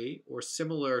olive tree or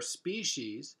similar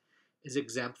species is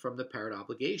exempt from the Peret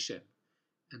obligation,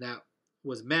 and that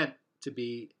was meant to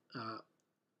be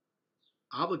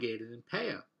obligated in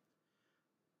Peah.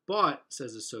 But,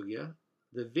 says the Sugya,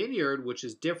 the vineyard, which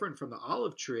is different from the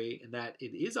olive tree in that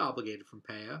it is obligated from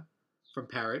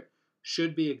Peret,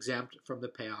 should be exempt from the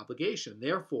Peah obligation.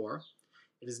 Therefore,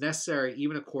 it is necessary,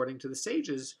 even according to the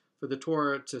sages, for the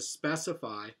Torah to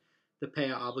specify the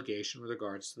Peah obligation with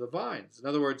regards to the vines. In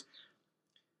other words,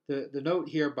 the note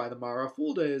here by the Mara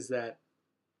Fulda is that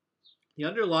the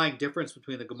underlying difference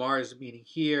between the Gemara's meaning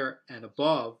here and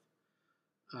above,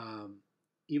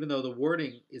 even though the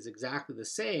wording is exactly the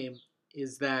same,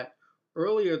 is that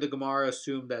earlier the Gemara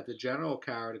assumed that the general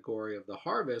category of the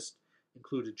harvest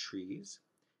included trees,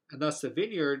 and thus the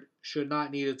vineyard should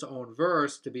not need its own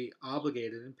verse to be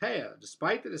obligated in Peah,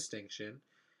 despite the distinction,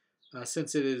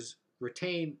 since it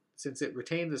retained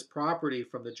this property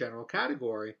from the general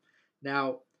category.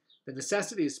 Now, the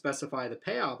necessity to specify the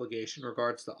Peah obligation in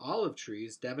regards to olive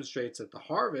trees demonstrates that the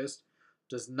harvest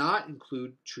does not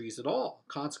include trees at all.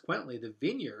 Consequently, the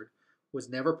vineyard was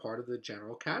never part of the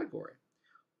general category.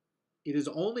 it is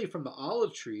only from the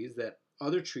olive trees that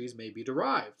other trees may be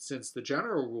derived, since the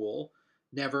general rule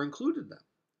never included them.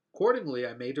 Accordingly,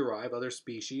 I may derive other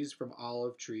species from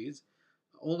olive trees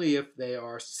only if they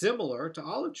are similar to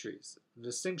olive trees. The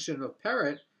distinction of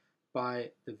parrot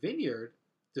by the vineyard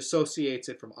dissociates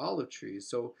it from olive trees,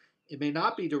 so it may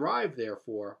not be derived,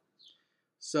 therefore.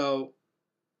 So,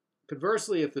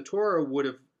 conversely, if the Torah would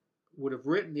have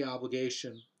written the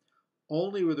obligation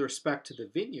only with respect to the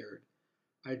vineyard,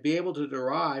 I'd be able to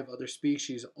derive other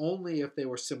species only if they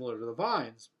were similar to the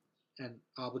vines and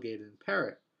obligated in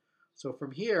parrot. So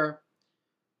from here,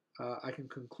 I can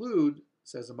conclude,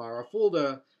 says the Mara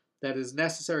Fulda, that it is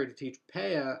necessary to teach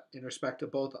Peah in respect to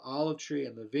both the olive tree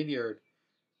and the vineyard,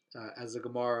 as the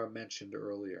Gemara mentioned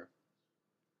earlier.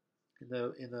 In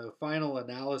the final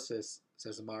analysis,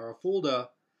 says the Mara Fulda,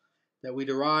 that we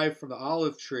derive from the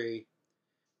olive tree,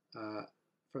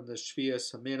 from the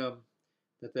Shvias Haminim,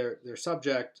 that they're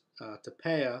subject to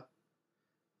Peah,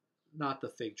 not the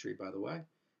fig tree, by the way.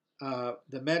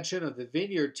 The mention of the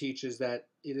vineyard teaches that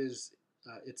it is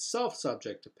itself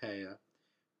subject to Peah.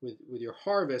 With your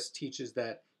harvest teaches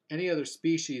that any other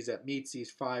species that meets these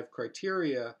 5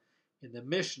 criteria in the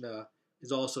Mishnah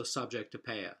is also subject to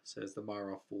Peah, says the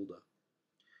Mara Fulda.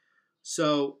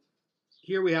 So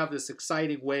here we have this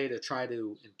exciting way to try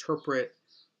to interpret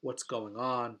what's going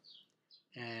on.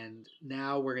 And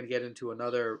now we're going to get into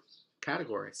another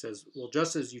category. It says, well,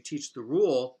 just as you teach the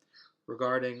rule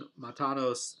regarding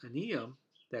matanos aniyim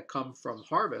that come from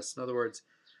harvest, in other words,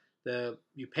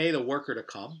 you pay the worker to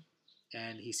come,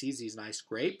 and he sees these nice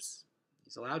grapes,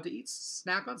 he's allowed to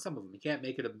snack on some of them. He can't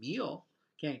make it a meal.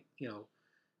 Can't go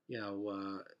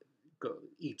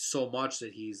eat so much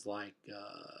that he's like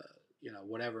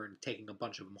whatever and taking a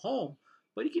bunch of them home,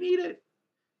 but he can eat it.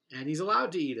 And he's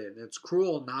allowed to eat it, and it's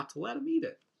cruel not to let him eat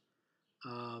it.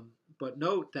 But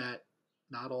note that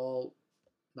not all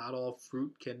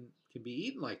fruit can be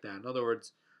eaten like that. In other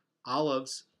words,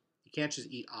 olives, you can't just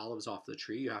eat olives off the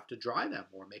tree. You have to dry them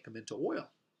or make them into oil.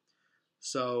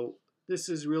 So this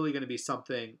is really going to be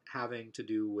something having to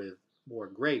do with more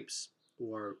grapes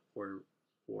or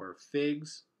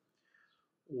figs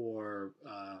or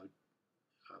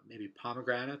maybe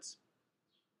pomegranates.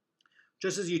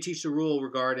 Just as you teach the rule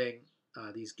regarding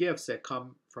these gifts that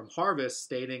come from harvest,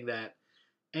 stating that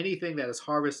anything that is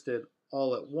harvested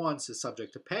all at once is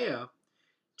subject to Peah,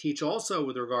 teach also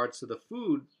with regards to the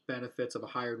food benefits of a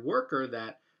hired worker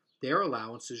that their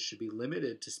allowances should be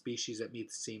limited to species that meet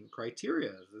the same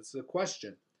criteria. This is a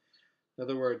question. In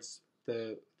other words,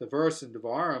 the verse in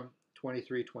Devarim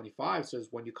 23:25 says,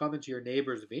 when you come into your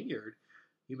neighbor's vineyard,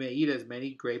 you may eat as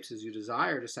many grapes as you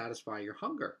desire to satisfy your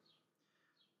hunger.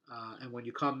 And when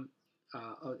you come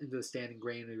into the standing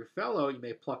grain of your fellow, you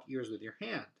may pluck ears with your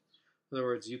hand. In other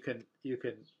words, you can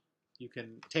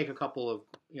take a couple of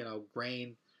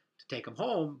grain to take them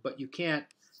home, but you can't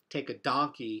take a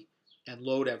donkey and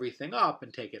load everything up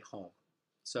and take it home.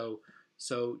 So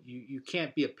you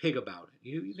can't be a pig about it.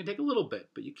 You can take a little bit,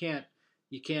 but you can't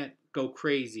go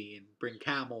crazy and bring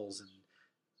camels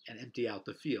and empty out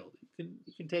the field.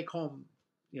 You can take home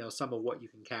some of what you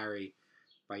can carry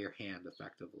by your hand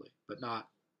effectively, but not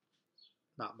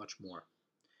much more.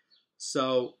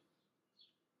 So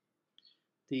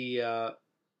the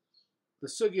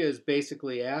sugya is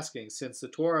basically asking, since the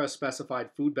Torah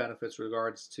specified food benefits with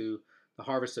regards to the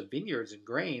harvest of vineyards and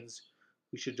grains,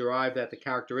 we should derive that the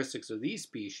characteristics of these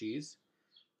species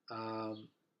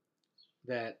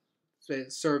that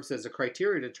serves as a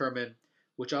criteria to determine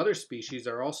which other species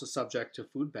are also subject to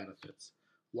food benefits.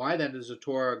 Why then does the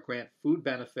Torah grant food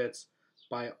benefits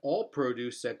by all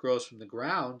produce that grows from the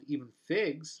ground, even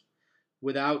figs,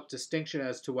 without distinction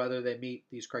as to whether they meet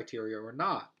these criteria or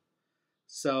not?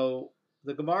 So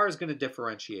the Gemara is going to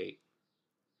differentiate.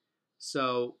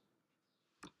 So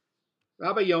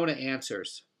Rabbi Yonah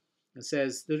answers and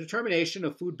says, the determination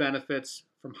of food benefits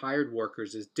from hired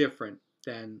workers is different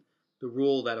than the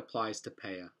rule that applies to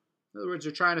Peah. In other words,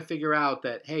 they're trying to figure out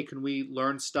that, hey, can we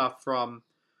learn stuff from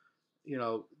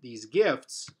these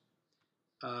gifts,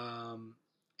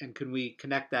 and can we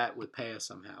connect that with Peah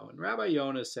somehow? And Rabbi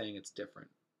Yonah is saying it's different.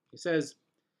 He says,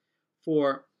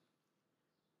 with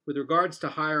regards to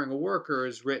hiring a worker,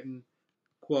 is written,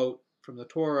 quote, from the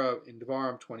Torah in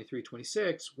Devarim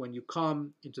 23:26, when you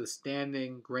come into the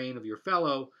standing grain of your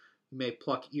fellow, you may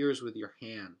pluck ears with your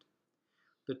hand.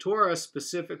 The Torah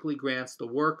specifically grants the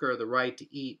worker the right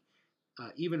to eat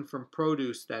even from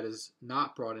produce that is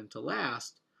not brought in to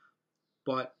last,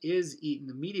 but is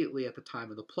eaten immediately at the time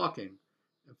of the plucking.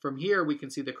 And from here, we can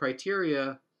see the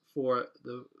criteria for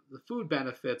the food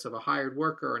benefits of a hired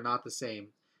worker are not the same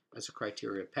as the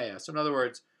criteria of Peah. So in other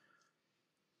words,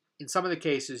 In some of the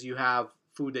cases, you have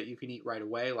food that you can eat right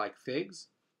away, like figs,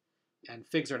 and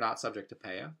figs are not subject to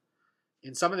Peah.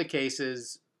 In some of the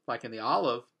cases, like in the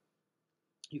olive,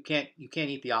 you can't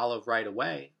eat the olive right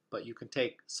away, but you can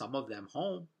take some of them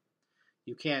home.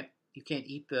 You can't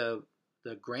eat the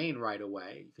grain right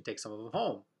away. You can take some of them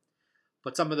home,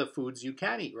 but some of the foods you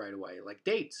can eat right away, like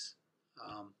dates.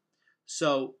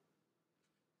 So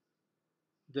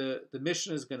the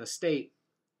Mishnah is going to state,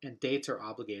 and dates are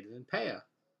obligated in Peah.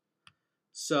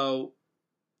 So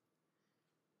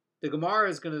the Gemara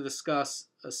is going to discuss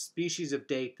a species of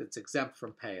date that's exempt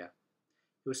from Peah.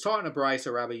 It was taught in a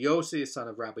brisa. Rabbi Yossi, son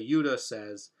of Rabbi Yudah,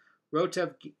 says,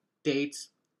 Rotev dates,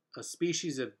 a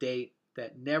species of date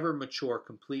that never mature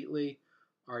completely,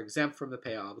 are exempt from the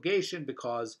Peah obligation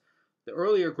because the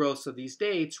earlier growths of these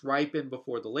dates ripen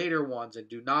before the later ones and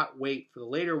do not wait for the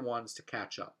later ones to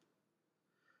catch up.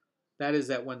 That is,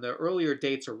 that when the earlier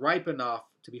dates are ripe enough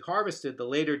to be harvested, the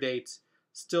later dates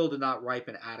still do not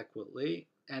ripen adequately,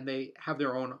 and they have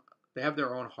their own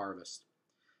harvest.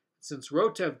 Since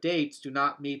Rotev dates do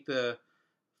not meet the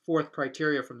fourth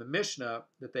criteria from the Mishnah,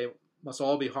 that they must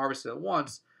all be harvested at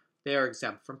once, they are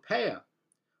exempt from Peah.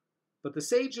 But the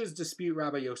sages dispute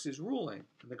Rabbi Yossi's ruling,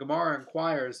 and the Gemara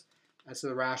inquires as to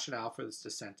the rationale for this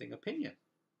dissenting opinion.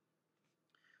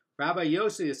 Rabbi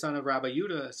Yossi, the son of Rabbi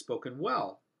Yudah, has spoken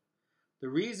well. The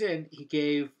reason he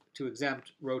gave to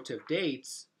exempt Rotev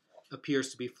dates appears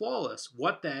to be flawless.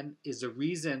 What then is the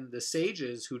reason the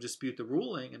sages who dispute the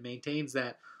ruling and maintains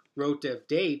that Rotev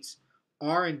dates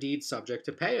are indeed subject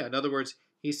to Peah? In other words,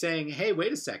 he's saying, hey,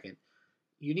 wait a second.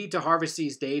 You need to harvest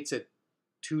these dates at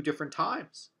 2 different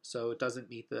times, so it doesn't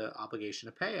meet the obligation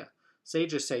of Peah.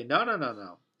 Sages say,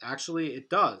 no. Actually, it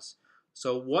does.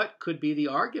 So what could be the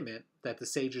argument that the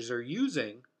sages are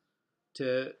using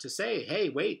to say, hey,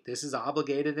 wait, this is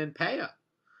obligated in Peah?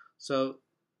 So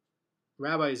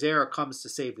Rabbi Zera comes to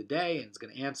save the day and is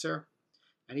going to answer.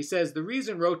 And he says the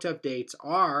reason Rotev dates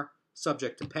are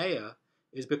subject to Peah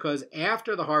is because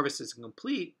after the harvest is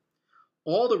complete,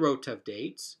 all the Rotev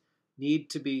dates need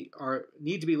to be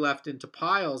left into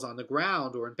piles on the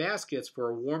ground or in baskets for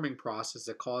a warming process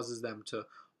that causes them to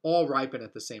all ripen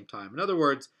at the same time. In other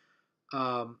words,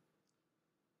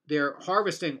 they're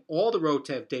harvesting all the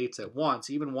Rotev dates at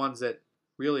once, even ones that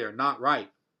really are not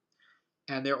ripe,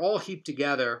 and they're all heaped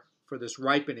together for this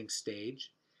ripening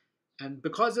stage. And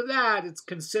because of that, it's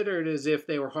considered as if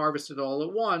they were harvested all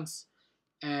at once,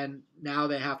 and now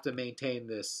they have to maintain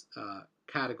this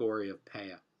category of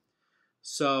Peah.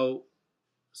 So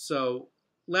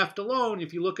left alone,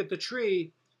 if you look at the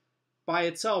tree by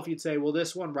itself, you'd say, well,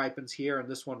 this one ripens here and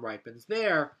this one ripens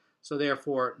there, so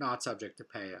therefore not subject to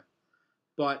Peah.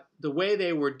 But the way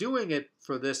they were doing it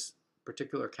for this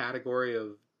particular category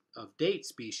of date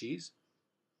species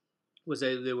was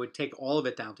they would take all of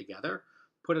it down together,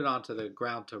 put it onto the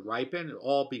ground to ripen, it would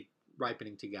all be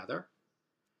ripening together.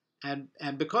 And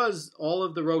because all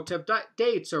of the Rotev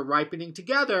dates are ripening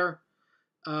together,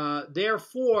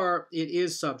 therefore it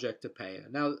is subject to Peah.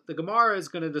 Now, the Gemara is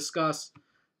going to discuss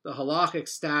the halachic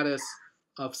status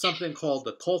of something called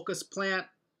the colchis plant.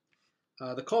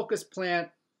 The colchis plant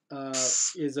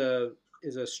is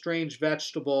a strange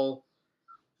vegetable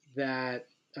that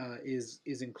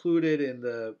is included in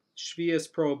the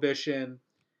Shvius prohibition.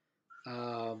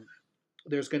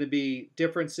 There's going to be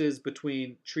differences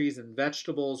between trees and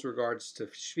vegetables regards to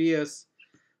Shvius.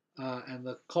 And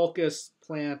the colchis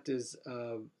plant is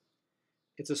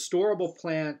it's a storable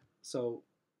plant, so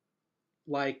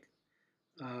like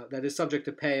that is subject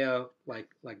to Peah, like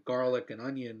garlic and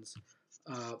onions.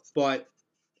 But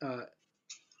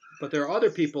there are other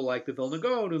people like the Vilna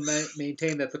Gaon who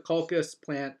maintain that the colchis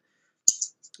plant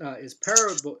is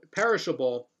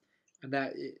perishable and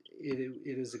that it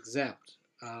is exempt.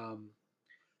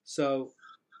 So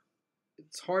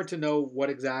it's hard to know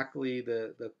what exactly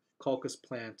the colchis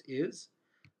plant is.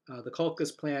 The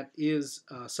colchis plant is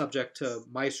subject to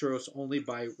maasros only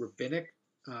by rabbinic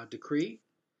decree.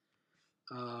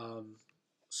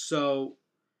 So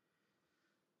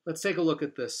let's take a look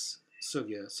at this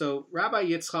sugya. So Rabbi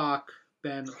Yitzchak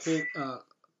ben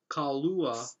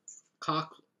Kakula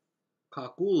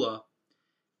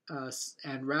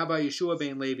and Rabbi Yeshua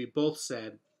ben Levi both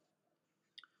said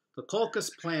the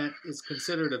colchis plant is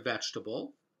considered a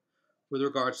vegetable with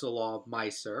regards to the law of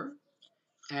Meiser,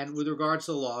 and with regards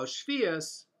to the law of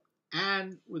Shvius,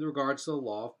 and with regards to the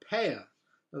law of Peah.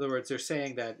 In other words, they're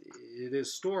saying that it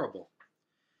is storable.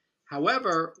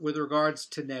 However, with regards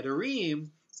to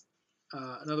nedarim,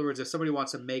 in other words, if somebody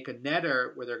wants to make a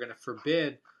neder where they're going to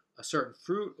forbid a certain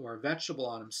fruit or a vegetable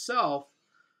on himself,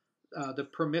 the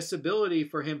permissibility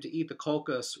for him to eat the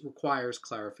colchis requires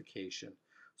clarification.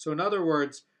 So in other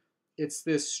words, it's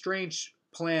this strange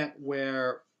plant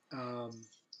where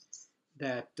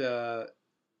that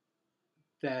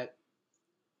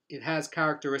it has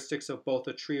characteristics of both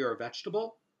a tree or a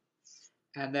vegetable,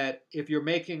 and that if you're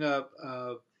making a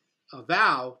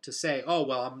vow to say, oh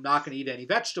well, I'm not going to eat any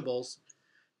vegetables,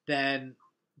 then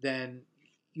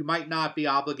you might not be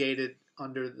obligated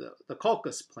under the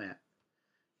colchis plant.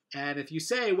 And if you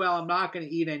say, well, I'm not going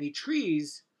to eat any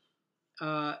trees,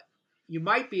 you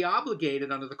might be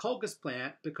obligated under the colchis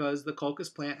plant because the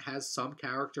colchis plant has some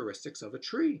characteristics of a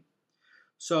tree.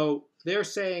 So they're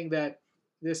saying that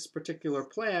this particular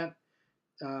plant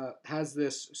has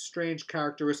this strange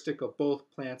characteristic of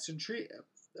both plants and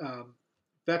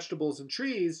vegetables and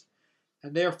trees,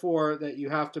 and therefore that you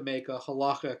have to make a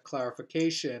halacha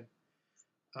clarification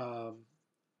on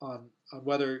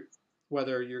whether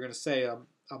you're going to say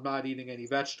I'm not eating any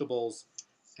vegetables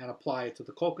and apply it to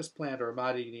the colchis plant, or I'm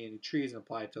not eating any trees and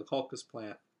apply it to the colchis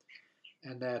plant,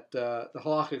 and that the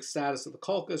halachic status of the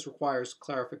colchis requires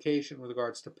clarification with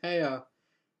regards to Peah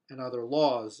and other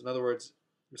laws. In other words,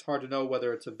 it's hard to know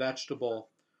whether it's a vegetable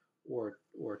or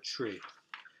tree.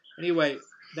 Anyway,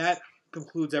 that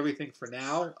concludes everything for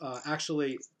now.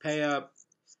 Actually, Peah,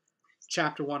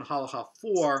 chapter 1, Halacha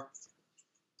 4,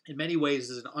 in many ways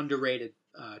is an underrated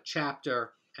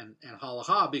chapter and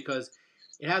Halacha, because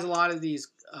it has a lot of these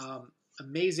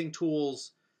amazing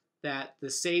tools that the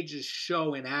sages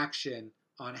show in action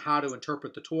on how to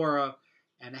interpret the Torah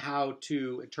and how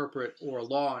to interpret oral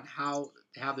law, and how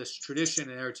to have this tradition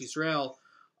in Eretz Yisrael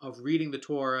of reading the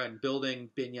Torah and building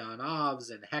binyan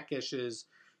avs and hekeshes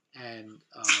and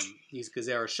these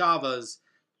gezerah shavas.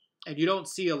 And you don't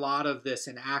see a lot of this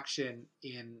in action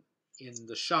in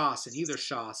the Shas, in either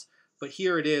Shas, but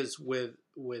here it is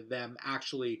with them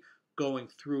actually going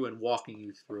through and walking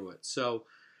you through it. So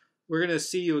we're going to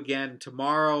see you again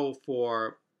tomorrow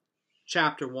for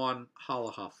chapter 1,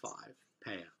 Halacha 5,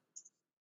 Peah.